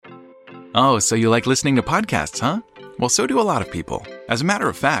Oh, so you like listening to podcasts, huh? Well, so do a lot of people. As a matter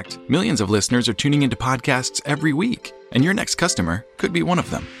of fact, millions of listeners are tuning into podcasts every week, and your next customer could be one of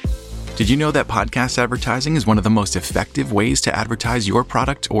them. Did you know that podcast advertising is one of the most effective ways to advertise your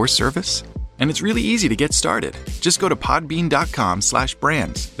product or service? And it's really easy to get started. Just go to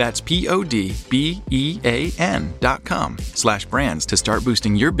podbean.com/brands. That's podbean.com/brands to start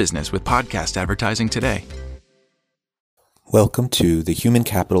boosting your business with podcast advertising today. Welcome to the Human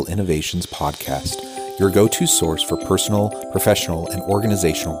Capital Innovations Podcast, your go-to source for personal, professional, and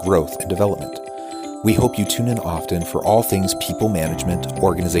organizational growth and development. We hope you tune in often for all things people management,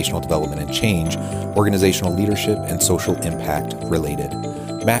 organizational development and change, organizational leadership, and social impact related.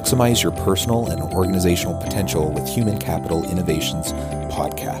 Maximize your personal and organizational potential with Human Capital Innovations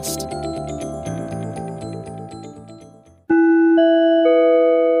Podcast.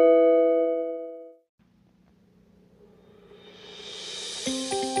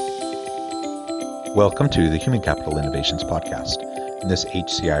 Welcome to the Human Capital Innovations Podcast. In this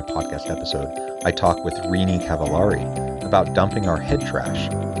HCI podcast episode, I talk with Reni Cavallari about dumping our head trash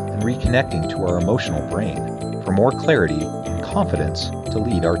and reconnecting to our emotional brain for more clarity and confidence to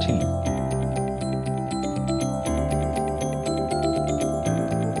lead our team.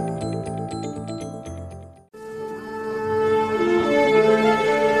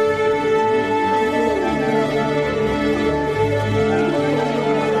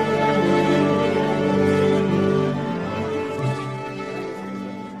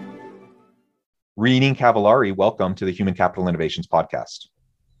 Reni Cavallari, welcome to the Human Capital Innovations Podcast.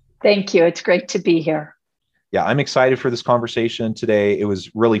 Thank you. It's great to be here. Yeah, I'm excited for this conversation today. It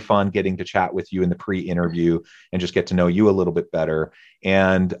was really fun getting to chat with you in the pre-interview and just get to know you a little bit better.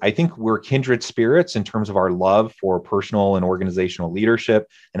 And I think we're kindred spirits in terms of our love for personal and organizational leadership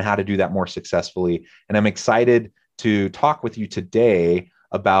and how to do that more successfully. And I'm excited to talk with you today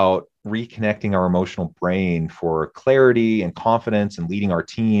about reconnecting our emotional brain for clarity and confidence and leading our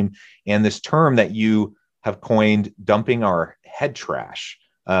team. And this term that you have coined, dumping our head trash.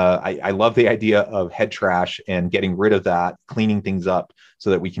 I love the idea of head trash and getting rid of that, cleaning things up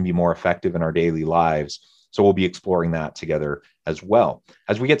so that we can be more effective in our daily lives. So we'll be exploring that together as well.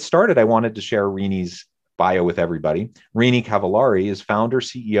 As we get started, I wanted to share Reni's bio with everybody. Reni Cavallari is founder,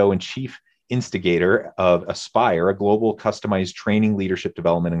 CEO, and chief instigator of Aspire, a global customized training, leadership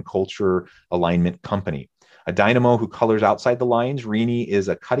development, and culture alignment company. A dynamo who colors outside the lines, Reni is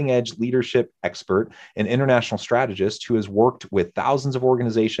a cutting-edge leadership expert and international strategist who has worked with thousands of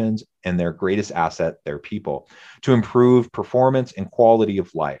organizations and their greatest asset, their people, to improve performance and quality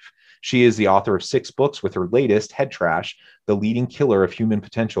of life. She is the author of 6 books, with her latest, HeadTrash, The Leading Killer of Human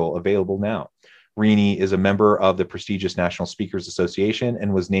Potential, available now. Reni is a member of the prestigious National Speakers Association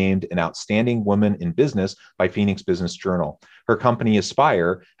and was named an Outstanding Woman in Business by Phoenix Business Journal. Her company,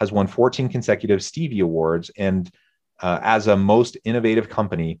 Aspire, has won 14 consecutive Stevie Awards and as a most innovative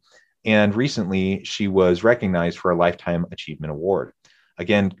company. And recently, she was recognized for a Lifetime Achievement Award.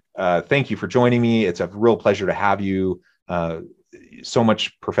 Again, thank you for joining me. It's a real pleasure to have you. So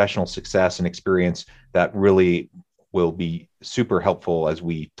much professional success and experience that really will be super helpful as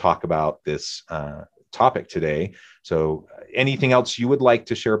we talk about this topic today. So anything else you would like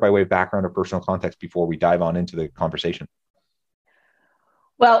to share by way of background or personal context before we dive on into the conversation?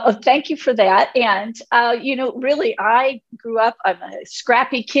 Well, thank you for that. And, really, I grew up, I'm a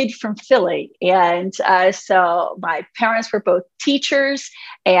scrappy kid from Philly. And so my parents were both teachers,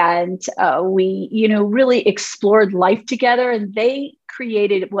 and we, really explored life together. And they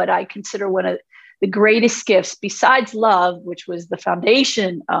created what I consider one of the greatest gifts besides love, which was the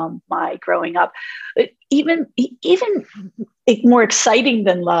foundation of my growing up. Even more exciting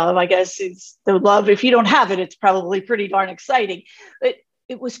than love, I guess, is the love. If you don't have it, it's probably pretty darn exciting. But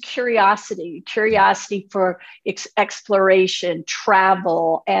it was curiosity for exploration,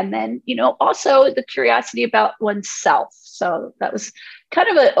 travel, and then, also the curiosity about oneself. So that was kind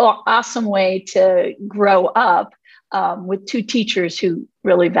of an awesome way to grow up with 2 teachers who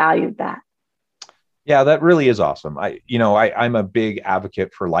really valued that. Yeah, that really is awesome. I'm a big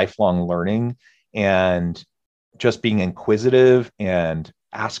advocate for lifelong learning and just being inquisitive and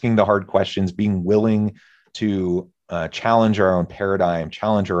asking the hard questions, being willing to challenge our own paradigm,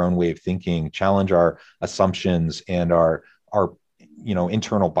 challenge our own way of thinking, challenge our assumptions and our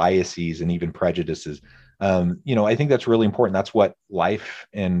internal biases and even prejudices. I think that's really important. That's what life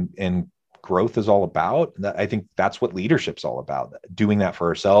and growth is all about. I think that's what leadership's all about, doing that for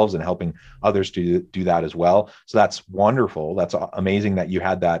ourselves and helping others to do that as well. So that's wonderful. That's amazing that you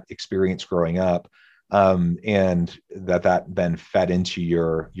had that experience growing up. And that then fed into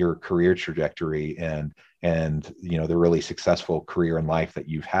your career trajectory and the really successful career in life that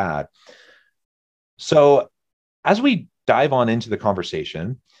you've had. So as we dive on into the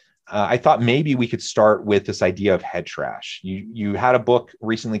conversation, I thought maybe we could start with this idea of head trash. You had a book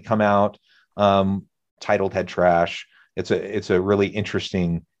recently come out titled Head Trash. It's a really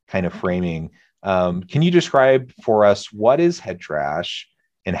interesting kind of framing. Can you describe for us what is head trash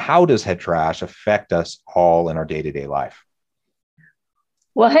and how does head trash affect us all in our day-to-day life?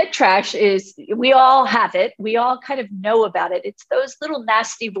 Well, head trash is, we all have it. We all kind of know about it. It's those little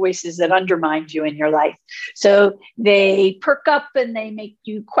nasty voices that undermine you in your life. So they perk up and they make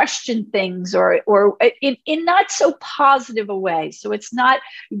you question things or in not so positive a way. So it's not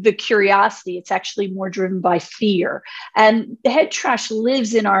the curiosity. It's actually more driven by fear. And the head trash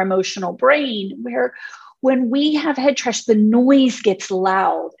lives in our emotional brain, where when we have head trash, the noise gets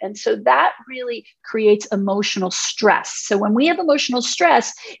loud. And so that really creates emotional stress. So when we have emotional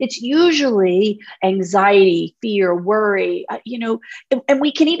stress, it's usually anxiety, fear, worry, and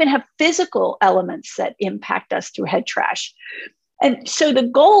we can even have physical elements that impact us through head trash. And so the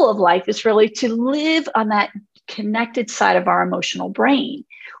goal of life is really to live on that connected side of our emotional brain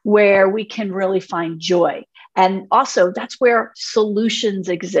where we can really find joy. And also that's where solutions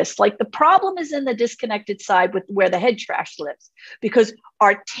exist. Like the problem is in the disconnected side with where the head trash lives, because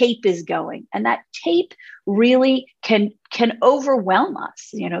our tape is going, and that tape really can overwhelm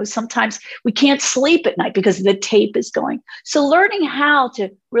us. Sometimes we can't sleep at night because the tape is going. So learning how to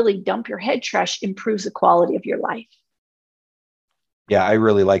really dump your head trash improves the quality of your life. Yeah, I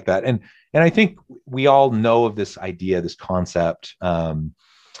really like that. And I think we all know of this idea, this concept,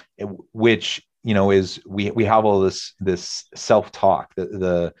 which is we have all this self-talk,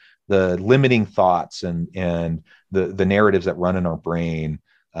 the limiting thoughts and the narratives that run in our brain.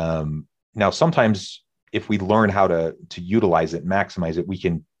 Now, sometimes if we learn how to utilize it, maximize it, we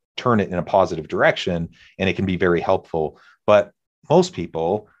can turn it in a positive direction, and it can be very helpful. But most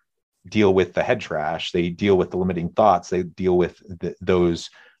people deal with the head trash. They deal with the limiting thoughts. They deal with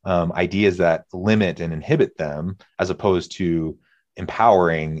those ideas that limit and inhibit them, as opposed to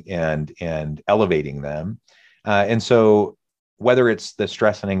empowering and elevating them. And so whether it's the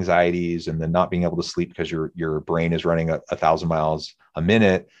stress and anxieties and the not being able to sleep because your brain is running 1,000 miles a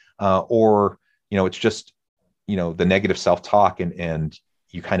minute, or, it's just, the negative self-talk and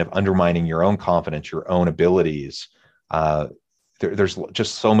you kind of undermining your own confidence, your own abilities. There's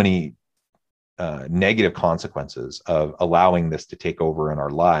just so many negative consequences of allowing this to take over in our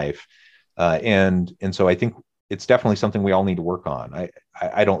life. And so I think it's definitely something we all need to work on.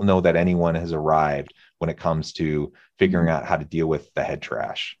 I don't know that anyone has arrived when it comes to figuring out how to deal with the head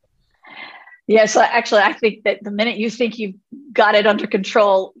trash. Yeah, so actually, I think that the minute you think you've got it under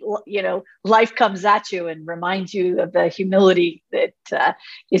control, life comes at you and reminds you of the humility that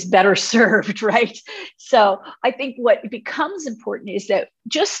is better served, right? So I think what becomes important is that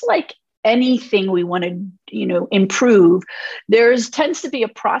just like anything we want to, improve, tends to be a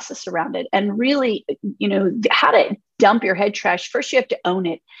process around it. And really, how to dump your head trash. First, you have to own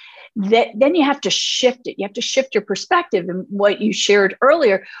it. Then you have to shift it. You have to shift your perspective. And what you shared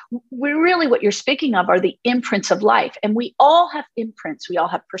earlier, what you're speaking of are the imprints of life. And we all have imprints. We all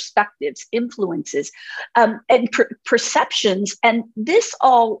have perspectives, influences, and perceptions. And this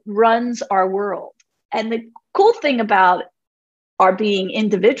all runs our world. And the cool thing about our being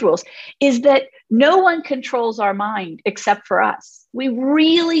individuals is that no one controls our mind except for us. We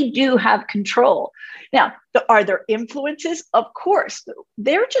really do have control. Now, are there influences? Of course.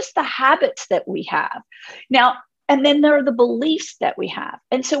 They're just the habits that we have. Now, and then there are the beliefs that we have.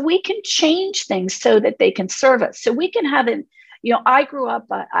 And so we can change things so that they can serve us. So we can have I grew up,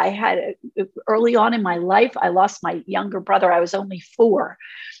 I had early on in my life, I lost my younger brother. I was only 4.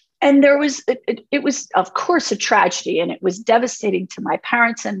 And it was, of course, a tragedy, and it was devastating to my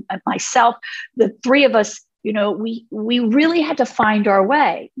parents and myself. The three of us, we really had to find our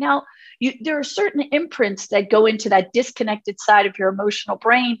way. Now, there are certain imprints that go into that disconnected side of your emotional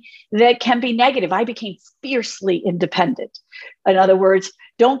brain that can be negative. I became fiercely independent. In other words,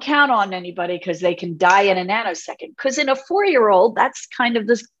 don't count on anybody because they can die in a nanosecond. Because in a 4-year-old, that's kind of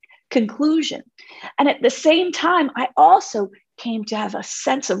this conclusion. And at the same time, I also came to have a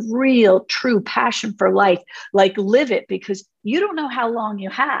sense of real, true passion for life, like live it, because you don't know how long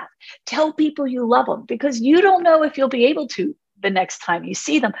you have. Tell people you love them, because you don't know if you'll be able to the next time you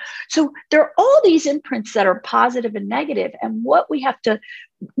see them. So there are all these imprints that are positive and negative. And what we have to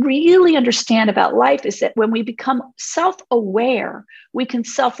really understand about life is that when we become self-aware, we can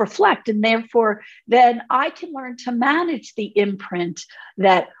self-reflect. And therefore, then I can learn to manage the imprint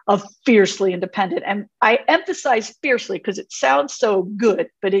that of fiercely independent. And I emphasize fiercely because it sounds so good,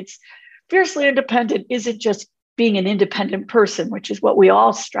 but it's fiercely independent isn't just being an independent person, which is what we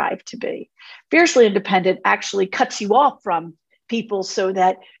all strive to be. Fiercely independent actually cuts you off from people so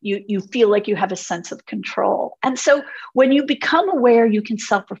that you feel like you have a sense of control. And so when you become aware, you can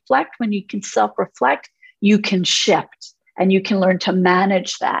self-reflect. When you can self-reflect, you can shift and you can learn to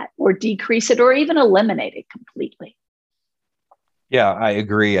manage that or decrease it or even eliminate it completely. Yeah, I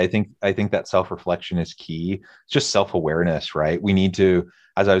agree. I think that self-reflection is key. It's just self-awareness, right? We need to,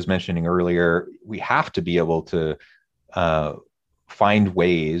 as I was mentioning earlier, we have to be able to find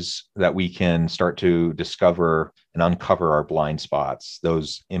ways that we can start to discover and uncover our blind spots,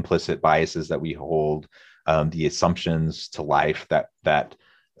 those implicit biases that we hold, the assumptions to life that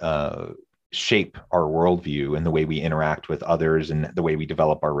shape our worldview and the way we interact with others and the way we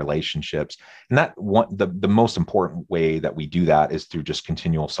develop our relationships. And that the most important way that we do that is through just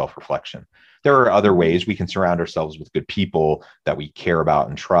continual self-reflection. There are other ways we can surround ourselves with good people that we care about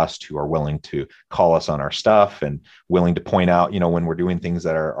and trust, who are willing to call us on our stuff and willing to point out, when we're doing things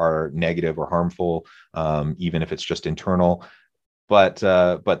that are negative or harmful, even if it's just internal. But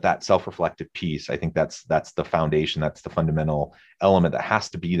that self-reflective piece, I think that's the foundation, that's the fundamental element that has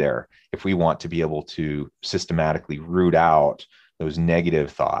to be there if we want to be able to systematically root out those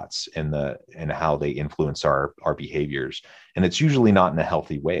negative thoughts and how they influence our behaviors. And it's usually not in a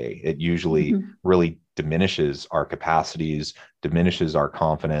healthy way. It usually really diminishes our capacities, diminishes our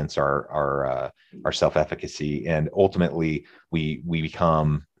confidence, our self-efficacy, and ultimately we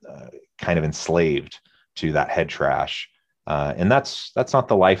become kind of enslaved to that head trash. And that's not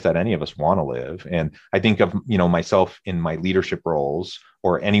the life that any of us want to live. And I think of, myself in my leadership roles,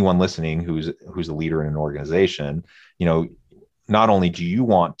 or anyone listening who's a leader in an organization, not only do you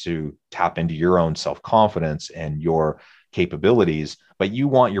want to tap into your own self-confidence and your capabilities, but you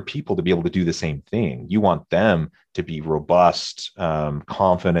want your people to be able to do the same thing. You want them to be robust,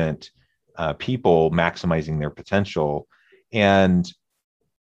 confident people maximizing their potential. And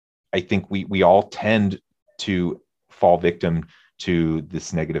I think we all tend to fall victim to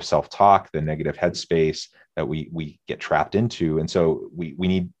this negative self-talk, the negative headspace that we get trapped into. And so we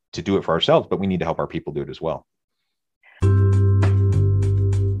need to do it for ourselves, but we need to help our people do it as well.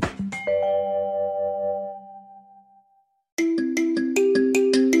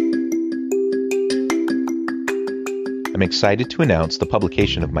 I'm excited to announce the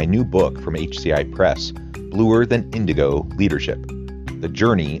publication of my new book from HCI Press, Bluer Than Indigo Leadership: The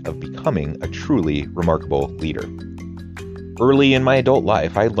Journey of Becoming a Truly Remarkable Leader. Early in my adult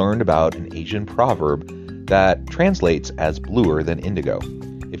life, I learned about an Asian proverb that translates as bluer than indigo.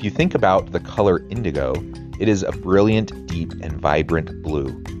 If you think about the color indigo, it is a brilliant, deep, and vibrant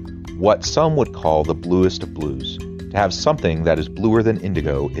blue, what some would call the bluest of blues. To have something that is bluer than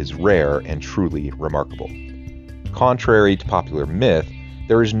indigo is rare and truly remarkable. Contrary to popular myth,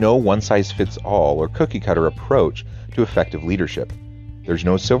 there is no one-size-fits-all or cookie-cutter approach to effective leadership. There's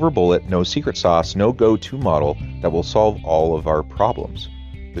no silver bullet, no secret sauce, no go-to model that will solve all of our problems.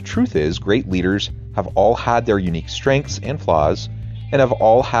 The truth is, great leaders have all had their unique strengths and flaws, and have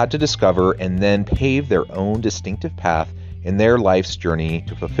all had to discover and then pave their own distinctive path in their life's journey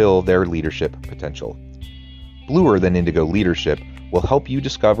to fulfill their leadership potential. Bluer Than Indigo Leadership will help you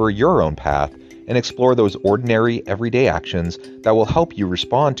discover your own path and explore those ordinary, everyday actions that will help you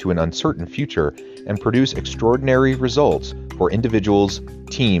respond to an uncertain future and produce extraordinary results for individuals,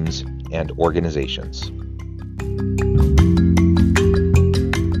 teams, and organizations.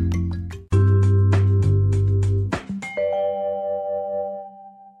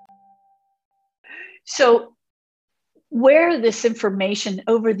 So where this information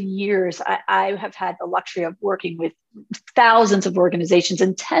over the years, I have had the luxury of working with thousands of organizations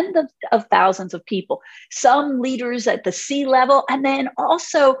and tens of thousands of people, some leaders at the C level, and then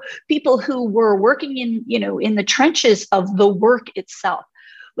also people who were working in the trenches of the work itself.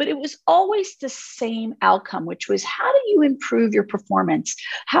 But it was always the same outcome, which was, how do you improve your performance?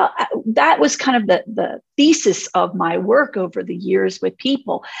 That was kind of the thesis of my work over the years with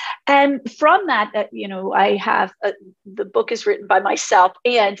people. And from that, I have the book is written by myself,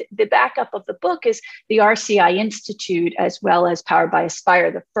 and the backup of the book is the RCI Institute, as well as Powered by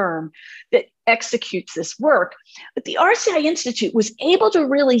Aspire, the firm that executes this work. But the RCI Institute was able to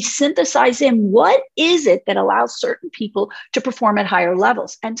really synthesize in what is it that allows certain people to perform at higher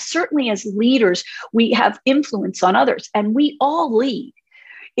levels. And certainly as leaders, we have influence on others, and we all lead.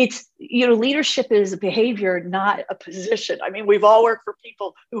 It's, leadership is a behavior, not a position. I mean, we've all worked for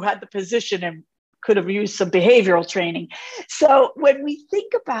people who had the position and could have used some behavioral training. So when we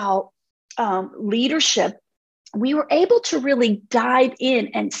think about leadership, we were able to really dive in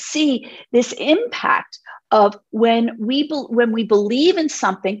and see this impact of when we believe in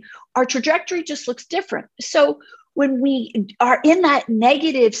something, our trajectory just looks different. So when we are in that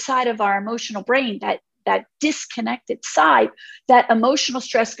negative side of our emotional brain, that disconnected side, that emotional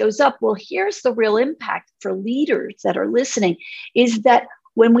stress goes up. Well, here's the real impact for leaders that are listening, is that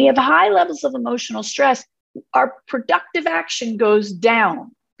when we have high levels of emotional stress, our productive action goes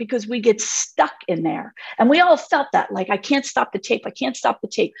down because we get stuck in there. And we all felt that, like, I can't stop the tape. I can't stop the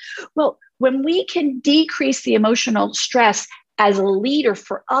tape. Well, when we can decrease the emotional stress as a leader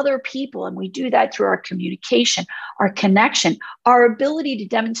for other people, and we do that through our communication, our connection, our ability to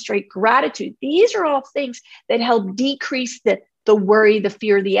demonstrate gratitude, these are all things that help decrease the worry, the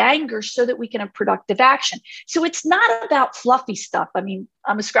fear, the anger, so that we can have productive action. So it's not about fluffy stuff. I mean,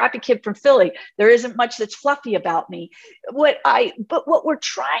 I'm a scrappy kid from Philly. There isn't much that's fluffy about me. But what we're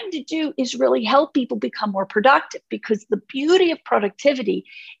trying to do is really help people become more productive, because the beauty of productivity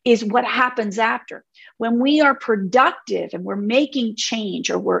is what happens after. When we are productive and we're making change,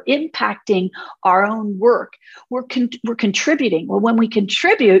 or we're impacting our own work, we're contributing. Well, when we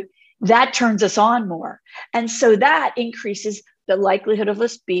contribute, that turns us on more. And so that increases the likelihood of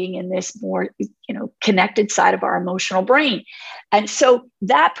us being in this more, connected side of our emotional brain. And so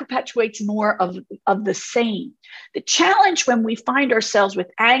that perpetuates more of the same. The challenge when we find ourselves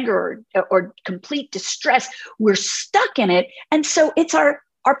with anger or complete distress, we're stuck in it. And so it's our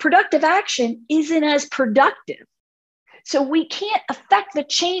productive action isn't as productive. So we can't affect the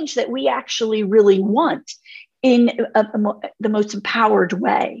change that we actually really want in the most empowered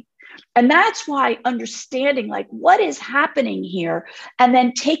way. And that's why understanding, like, what is happening here, and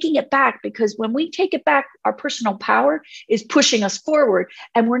then taking it back, because when we take it back, our personal power is pushing us forward,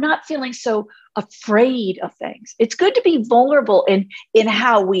 and we're not feeling so afraid of things. It's good to be vulnerable in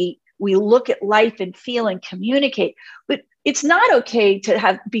how we look at life and feel and communicate, but it's not okay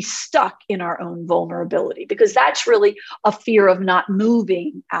to be stuck in our own vulnerability, because that's really a fear of not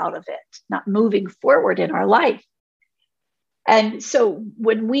moving out of it, not moving forward in our life. And so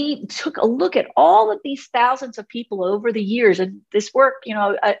when we took a look at all of these thousands of people over the years, and this work,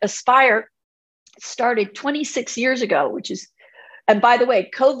 Aspire started 26 years ago, and by the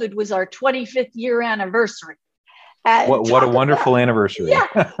way, COVID was our 25th year anniversary. What a wonderful anniversary.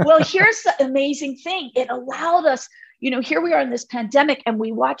 Yeah. Well, here's the amazing thing. It allowed us, here we are in this pandemic, and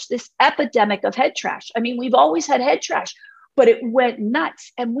we watch this epidemic of head trash. I mean, we've always had head trash, but it went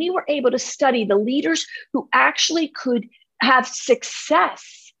nuts. And we were able to study the leaders who actually could have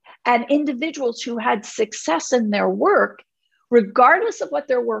success, and individuals who had success in their work, regardless of what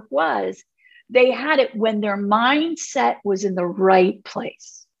their work was. They had it when their mindset was in the right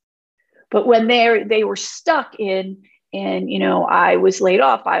place. But when they were stuck in, I was laid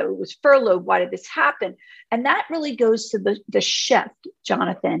off, I was furloughed, why did this happen? And that really goes to the shift,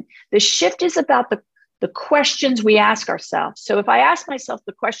 Jonathan. The shift is about the questions we ask ourselves. So if I ask myself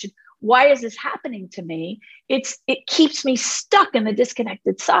the question, why is this happening to me? It keeps me stuck in the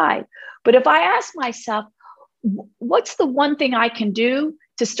disconnected side. But if I ask myself, what's the one thing I can do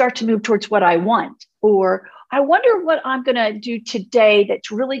to start to move towards what I want? Or I wonder what I'm going to do today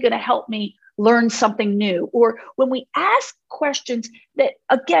that's really going to help me learn something new. Or when we ask questions that,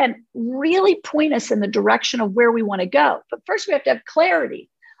 again, really point us in the direction of where we want to go. But first we have to have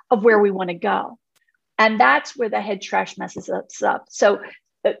clarity of where we want to go. And that's where the head trash messes us up. So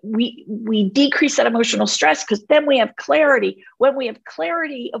we decrease that emotional stress, because then we have clarity. When we have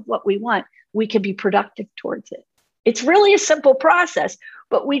clarity of what we want, we can be productive towards it. It's really a simple process,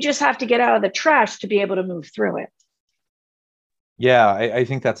 but we just have to get out of the trash to be able to move through it. Yeah, I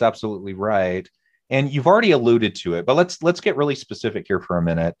think that's absolutely right. And you've already alluded to it, but let's get really specific here for a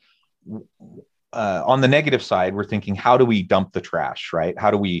minute. On the negative side, we're thinking, how do we dump the trash, right? How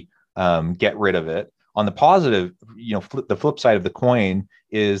do we get rid of it? On the positive, the flip side of the coin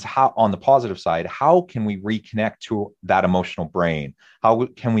is how can we reconnect to that emotional brain? How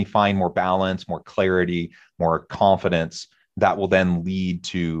can we find more balance, more clarity, more confidence that will then lead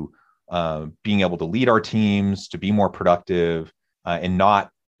to being able to lead our teams, to be more productive, and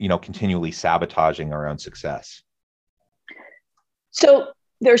not, continually sabotaging our own success? So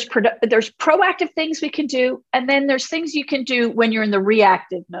there's proactive things we can do, and then there's things you can do when you're in the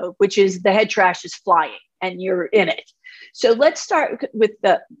reactive mode, which is the head trash is flying and you're in it. So let's start with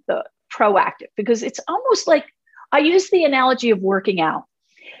the proactive, because it's almost like, I use the analogy of working out.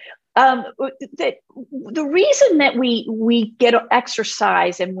 The reason that we get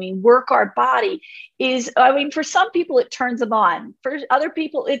exercise and we work our body is, for some people it turns them on. For other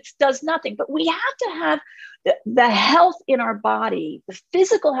people it does nothing. But we have to have the health in our body, the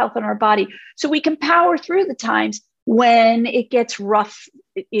physical health in our body, so we can power through the times when it gets rough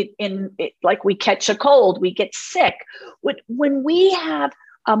like we catch a cold, we get sick. When we have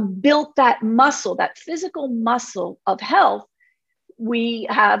built that muscle, that physical muscle of health, we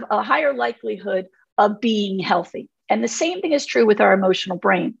have a higher likelihood of being healthy. And the same thing is true with our emotional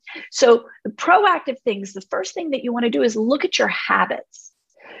brain. So the proactive things, the first thing that you want to do is look at your habits.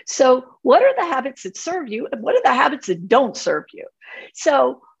 So what are the habits that serve you and what are the habits that don't serve you?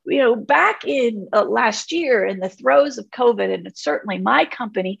 So, back in last year in the throes of COVID, and certainly my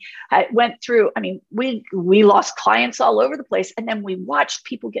company went through, we lost clients all over the place. And then we watched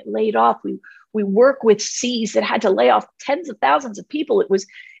people get laid off. We work with Cs that had to lay off tens of thousands of people. It was,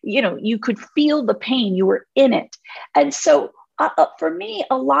 you could feel the pain, you were in it. And so for me,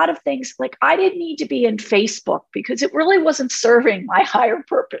 a lot of things, like I didn't need to be in Facebook because it really wasn't serving my higher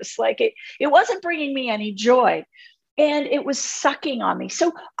purpose. Like it wasn't bringing me any joy. And it was sucking on me.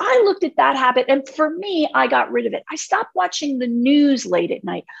 So I looked at that habit. And for me, I got rid of it. I stopped watching the news late at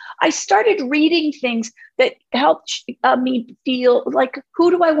night. I started reading things that helped me feel like, who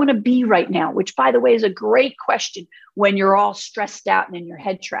do I want to be right now? Which, by the way, is a great question when you're all stressed out and in your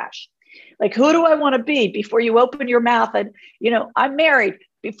head trash. Like, who do I want to be before you open your mouth? And, I'm married.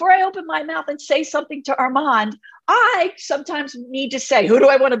 Before I open my mouth and say something to Armand, I sometimes need to say, who do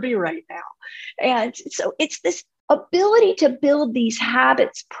I want to be right now? And so it's this ability to build these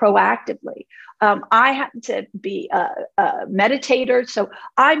habits proactively. I happen to be a meditator, so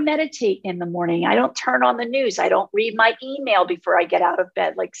I meditate in the morning. I don't turn on the news. I don't read my email before I get out of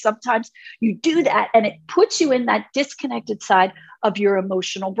bed. Like sometimes you do that and it puts you in that disconnected side of your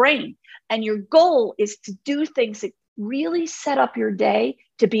emotional brain. And your goal is to do things that really set up your day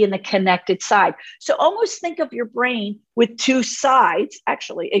to be in the connected side. So almost think of your brain with two sides.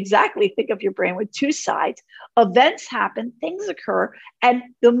 Actually, exactly. Think of your brain with two sides. Events happen, things occur. And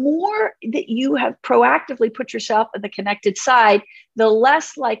the more that you have proactively put yourself in the connected side, the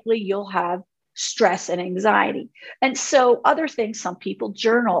less likely you'll have stress and anxiety. And so other things, some people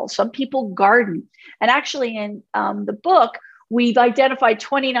journal, some people garden. And actually in the book, we've identified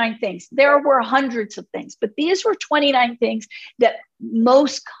 29 things. There were hundreds of things, but these were 29 things that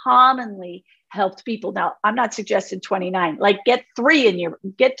most commonly helped people. Now, I'm not suggesting 29. Like get three in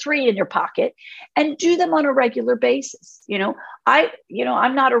your pocket and do them on a regular basis.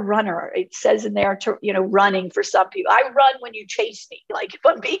 I'm not a runner. It says in there to, running for some people. I run when you chase me. Like if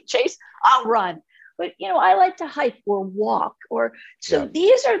I'm being chased, I'll run. But, I like to hike or walk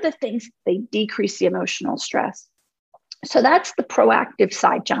These are the things, they decrease the emotional stress. So that's the proactive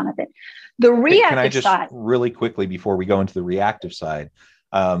side, Jonathan. The reactive side. Can I just really quickly before we go into the reactive side?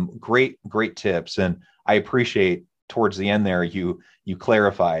 Great tips. And I appreciate towards the end there, you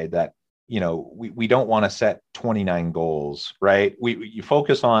clarified that, we don't want to set 29 goals, right? You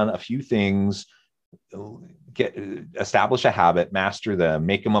focus on a few things, establish a habit, master them,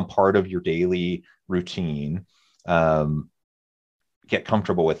 make them a part of your daily routine. Get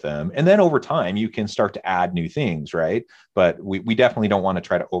comfortable with them. And then over time, you can start to add new things, right? But we definitely don't want to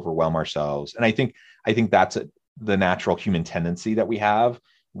try to overwhelm ourselves. And I think that's the natural human tendency that we have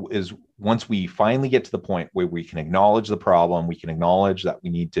is once we finally get to the point where we can acknowledge the problem, we can acknowledge that we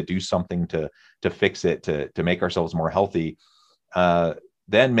need to do something to fix it, to make ourselves more healthy.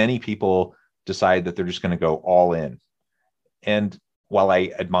 Then many people decide that they're just going to go all in. And while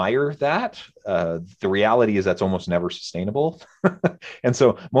I admire that, the reality is that's almost never sustainable. And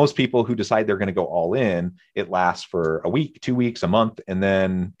so most people who decide they're going to go all in, it lasts for a week, 2 weeks, a month, and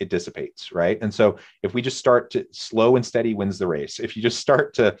then it dissipates, right? And so if we just start to slow and steady wins the race. If you just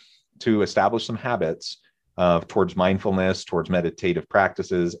start to establish some habits towards mindfulness, towards meditative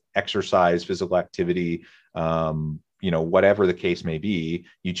practices, exercise, physical activity, whatever the case may be,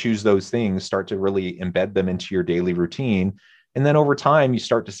 you choose those things, start to really embed them into your daily routine. And then over time, you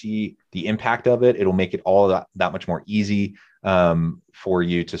start to see the impact of it. It'll make it all that much more easy for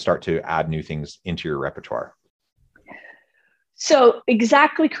you to start to add new things into your repertoire. So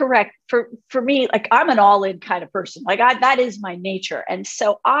exactly correct. For me, like I'm an all-in kind of person. Like that is my nature. And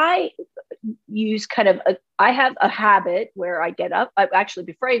so I use I have a habit where I get up.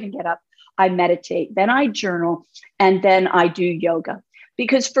 Before I even get up, I meditate, then I journal, and then I do yoga.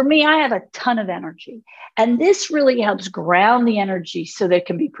 Because for me, I have a ton of energy. And this really helps ground the energy so that it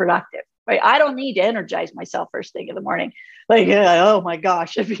can be productive, right? I don't need to energize myself first thing in the morning. Like, oh my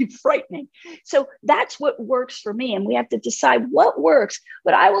gosh, it'd be frightening. So that's what works for me. And we have to decide what works.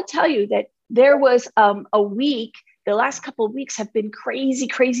 But I will tell you that there was a week, the last couple of weeks have been crazy,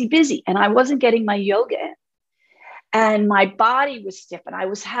 crazy busy. And I wasn't getting my yoga in. And my body was stiff and I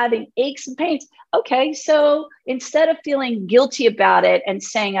was having aches and pains. Okay, so instead of feeling guilty about it and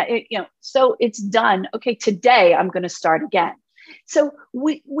saying, so it's done. Okay, today I'm going to start again. So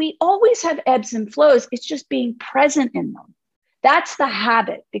we always have ebbs and flows. It's just being present in them. That's the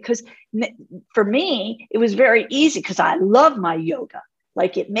habit, because for me, it was very easy because I love my yoga.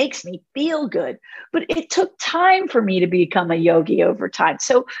 Like, it makes me feel good, but it took time for me to become a yogi over time.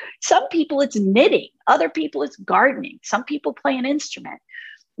 So some people it's knitting, other people it's gardening, some people play an instrument,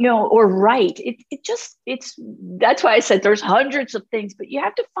 or write. That's why I said there's hundreds of things, but you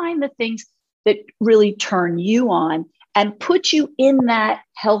have to find the things that really turn you on and put you in that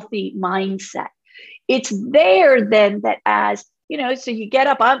healthy mindset. It's there then that as, so you get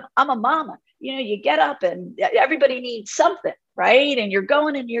up, I'm a mama, you get up and everybody needs something, right? And you're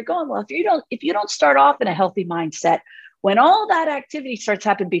going. Well, if you don't start off in a healthy mindset, when all that activity starts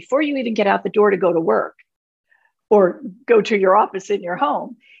happening before you even get out the door to go to work or go to your office in your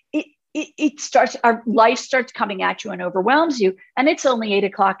home, our life starts coming at you and overwhelms you. And it's only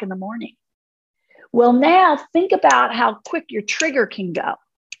 8:00 in the morning. Well, now think about how quick your trigger can go.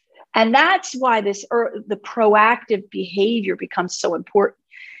 And that's why the proactive behavior becomes so important.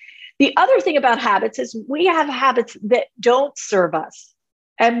 The other thing about habits is we have habits that don't serve us,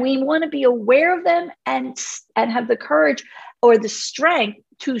 and we want to be aware of them and have the courage or the strength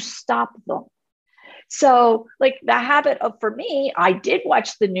to stop them. So like the habit for me, I did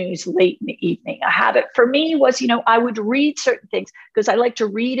watch the news late in the evening. A habit for me was, I would read certain things because I like to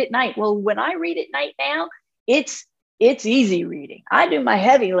read at night. Well, when I read at night now, it's easy reading. I do my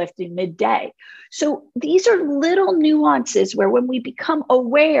heavy lifting midday. So these are little nuances where when we become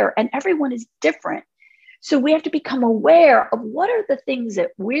aware, and everyone is different, so we have to become aware of what are the things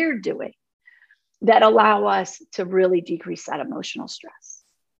that we're doing that allow us to really decrease that emotional stress.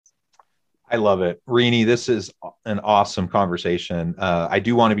 I love it. Reni, this is an awesome conversation. I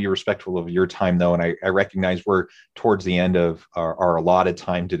do want to be respectful of your time, though, and I recognize we're towards the end of our allotted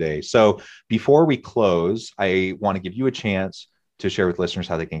time today. So before we close, I want to give you a chance to share with listeners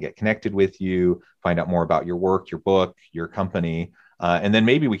how they can get connected with you, find out more about your work, your book, your company, and then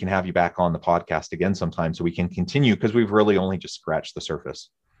maybe we can have you back on the podcast again sometime so we can continue, because we've really only just scratched the surface.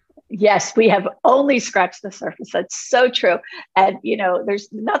 Yes, we have only scratched the surface. That's so true. And, there's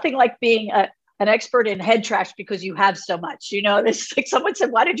nothing like being an expert in head trash because you have so much. This, like, someone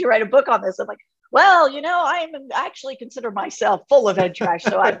said, why did you write a book on this? I'm like, well, I actually consider myself full of head trash.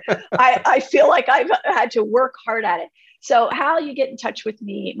 So I feel like I've had to work hard at it. So how you get in touch with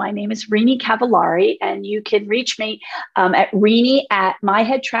me, my name is Reni Cavallari, and you can reach me at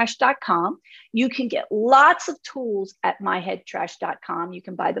Reni@myheadtrash.com. You can get lots of tools at myheadtrash.com. You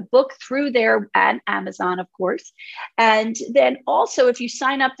can buy the book through there and Amazon, of course. And then also, if you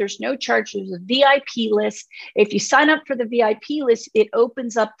sign up, there's no charge. There's a VIP list. If you sign up for the VIP list, it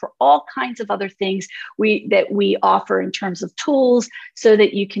opens up for all kinds of other things that we offer in terms of tools so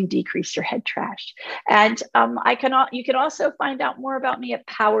that you can decrease your head trash. And you can also find out more about me at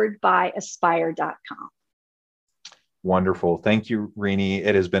poweredbyaspire.com. Wonderful. Thank you, Reni.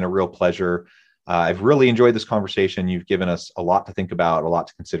 It has been a real pleasure. I've really enjoyed this conversation. You've given us a lot to think about, a lot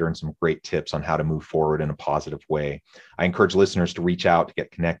to consider, and some great tips on how to move forward in a positive way. I encourage listeners to reach out, to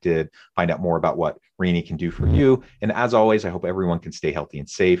get connected, find out more about what Reni can do for you. And as always, I hope everyone can stay healthy and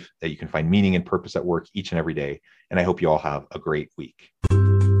safe, that you can find meaning and purpose at work each and every day. And I hope you all have a great week.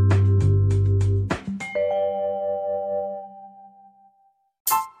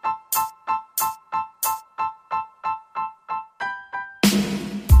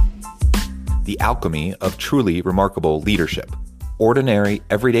 The alchemy of truly remarkable leadership. Ordinary,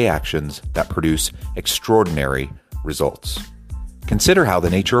 everyday actions that produce extraordinary results. Consider how the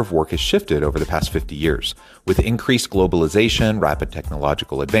nature of work has shifted over the past 50 years. With increased globalization, rapid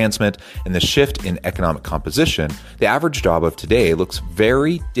technological advancement, and the shift in economic composition, the average job of today looks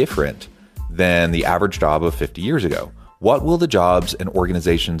very different than the average job of 50 years ago. What will the jobs and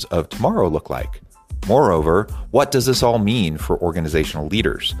organizations of tomorrow look like? Moreover, what does this all mean for organizational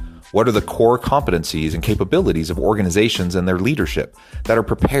leaders? What are the core competencies and capabilities of organizations and their leadership that are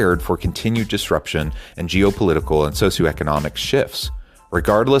prepared for continued disruption and geopolitical and socioeconomic shifts?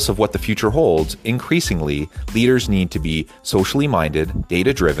 Regardless of what the future holds, increasingly, leaders need to be socially minded,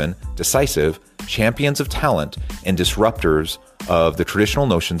 data-driven, decisive, champions of talent, and disruptors of the traditional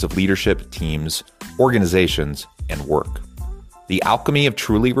notions of leadership, teams, organizations, and work. The alchemy of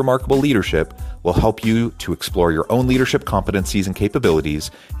truly remarkable leadership will help you to explore your own leadership competencies and capabilities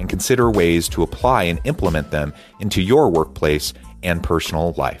and consider ways to apply and implement them into your workplace and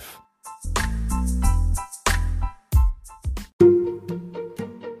personal life.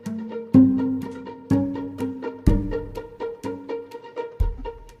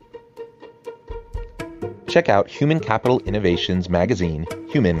 Check out Human Capital Innovations magazine,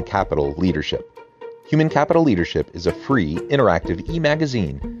 Human Capital Leadership. Human Capital Leadership is a free, interactive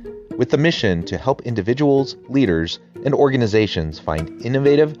e-magazine with the mission to help individuals, leaders, and organizations find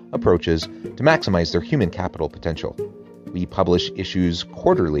innovative approaches to maximize their human capital potential. We publish issues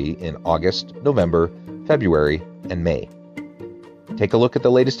quarterly in August, November, February, and May. Take a look at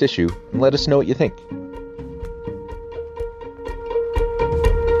the latest issue and let us know what you think.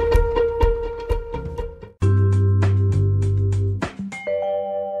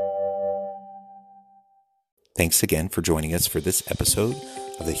 Thanks again for joining us for this episode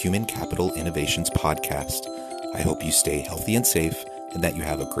of the Human Capital Innovations Podcast. I hope you stay healthy and safe and that you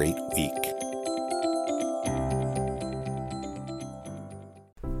have a great week.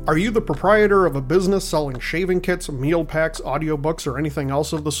 Are you the proprietor of a business selling shaving kits, meal packs, audiobooks, or anything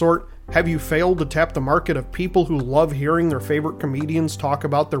else of the sort? Have you failed to tap the market of people who love hearing their favorite comedians talk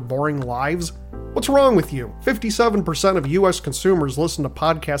about their boring lives? What's wrong with you? 57% of US consumers listen to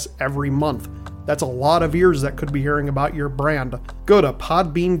podcasts every month. That's a lot of ears that could be hearing about your brand. Go to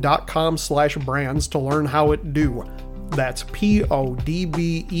podbean.com/brands to learn how it do. That's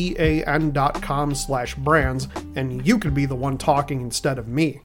podbean.com/brands, and you could be the one talking instead of me.